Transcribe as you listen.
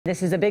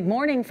This is a big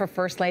morning for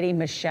First Lady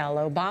Michelle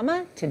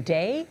Obama.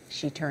 Today,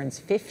 she turns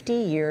 50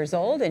 years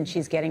old, and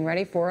she's getting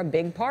ready for a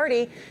big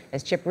party.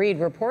 As Chip Reid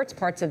reports,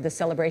 parts of the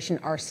celebration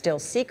are still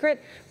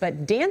secret,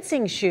 but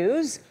dancing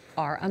shoes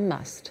are a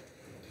must.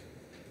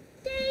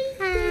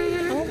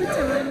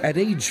 At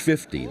age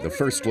 50, the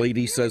First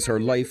Lady says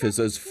her life is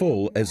as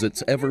full as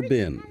it's ever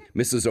been.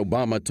 Mrs.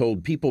 Obama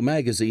told People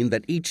magazine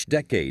that each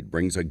decade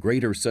brings a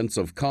greater sense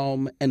of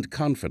calm and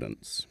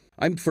confidence.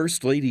 "I'm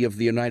First Lady of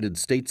the United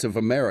States of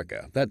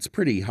America. That's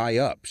pretty high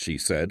up," she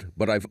said,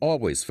 "but I've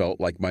always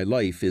felt like my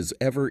life is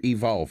ever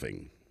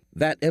evolving."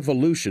 That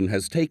evolution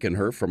has taken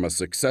her from a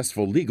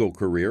successful legal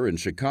career in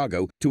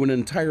Chicago to an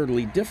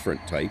entirely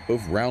different type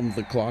of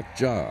round-the-clock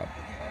job.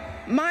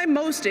 My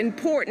most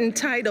important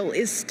title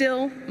is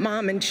still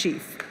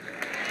Mom-in-Chief.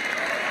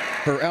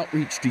 Her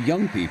outreach to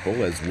young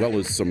people, as well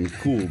as some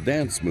cool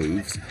dance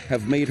moves,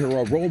 have made her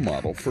a role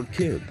model for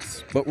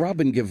kids. But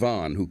Robin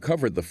Givhan, who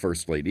covered the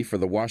First Lady for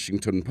the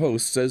Washington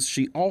Post, says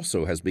she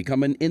also has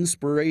become an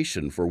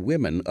inspiration for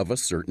women of a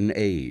certain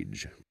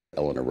age.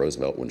 Eleanor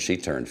Roosevelt, when she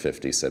turned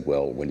 50, said,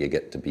 well, when you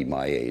get to be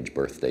my age,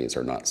 birthdays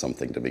are not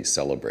something to be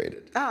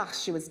celebrated. Oh,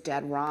 she was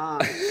dead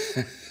wrong.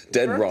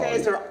 Dead wrong.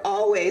 Birthdays are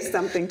always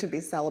something to be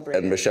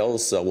celebrated. And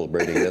Michelle's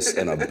celebrating this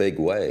in a big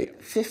way.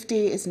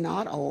 50 is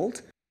not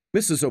old.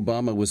 Mrs.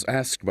 Obama was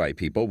asked by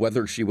People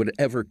whether she would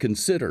ever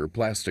consider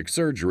plastic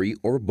surgery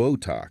or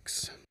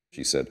Botox.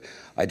 She said,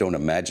 I don't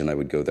imagine I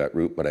would go that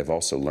route, but I've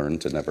also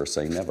learned to never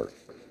say never.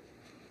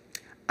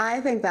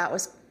 I think that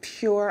was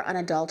pure,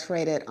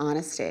 unadulterated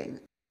honesty.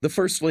 The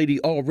First Lady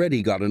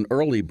already got an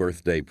early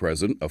birthday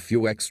present, a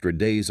few extra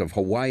days of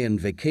Hawaiian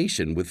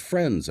vacation with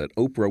friends at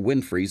Oprah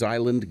Winfrey's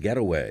Island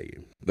Getaway.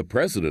 The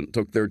president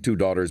took their two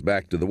daughters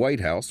back to the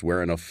White House,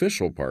 where an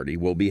official party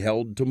will be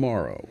held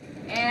tomorrow.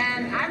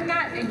 And I'm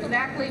not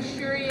exactly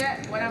sure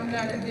yet what I'm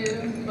going to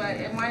do, but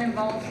it might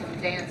involve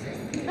some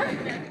dancing.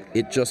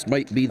 It just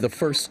might be the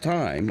first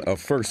time a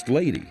First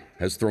Lady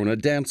has thrown a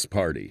dance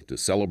party to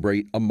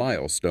celebrate a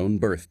milestone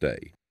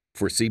birthday.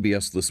 For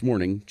CBS This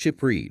Morning,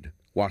 Chip Reid,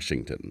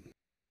 Washington.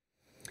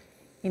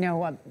 You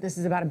know, this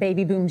is about a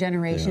baby boom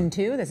generation,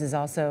 too. This is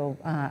also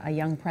a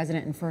young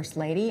president and first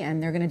lady,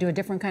 and they're going to do a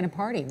different kind of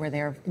party where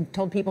they're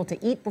told people to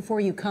eat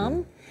before you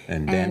come.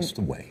 And dance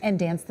the way. And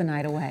dance the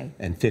night away.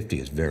 And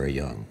 50 is very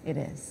young. It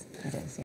is. It is. Yeah.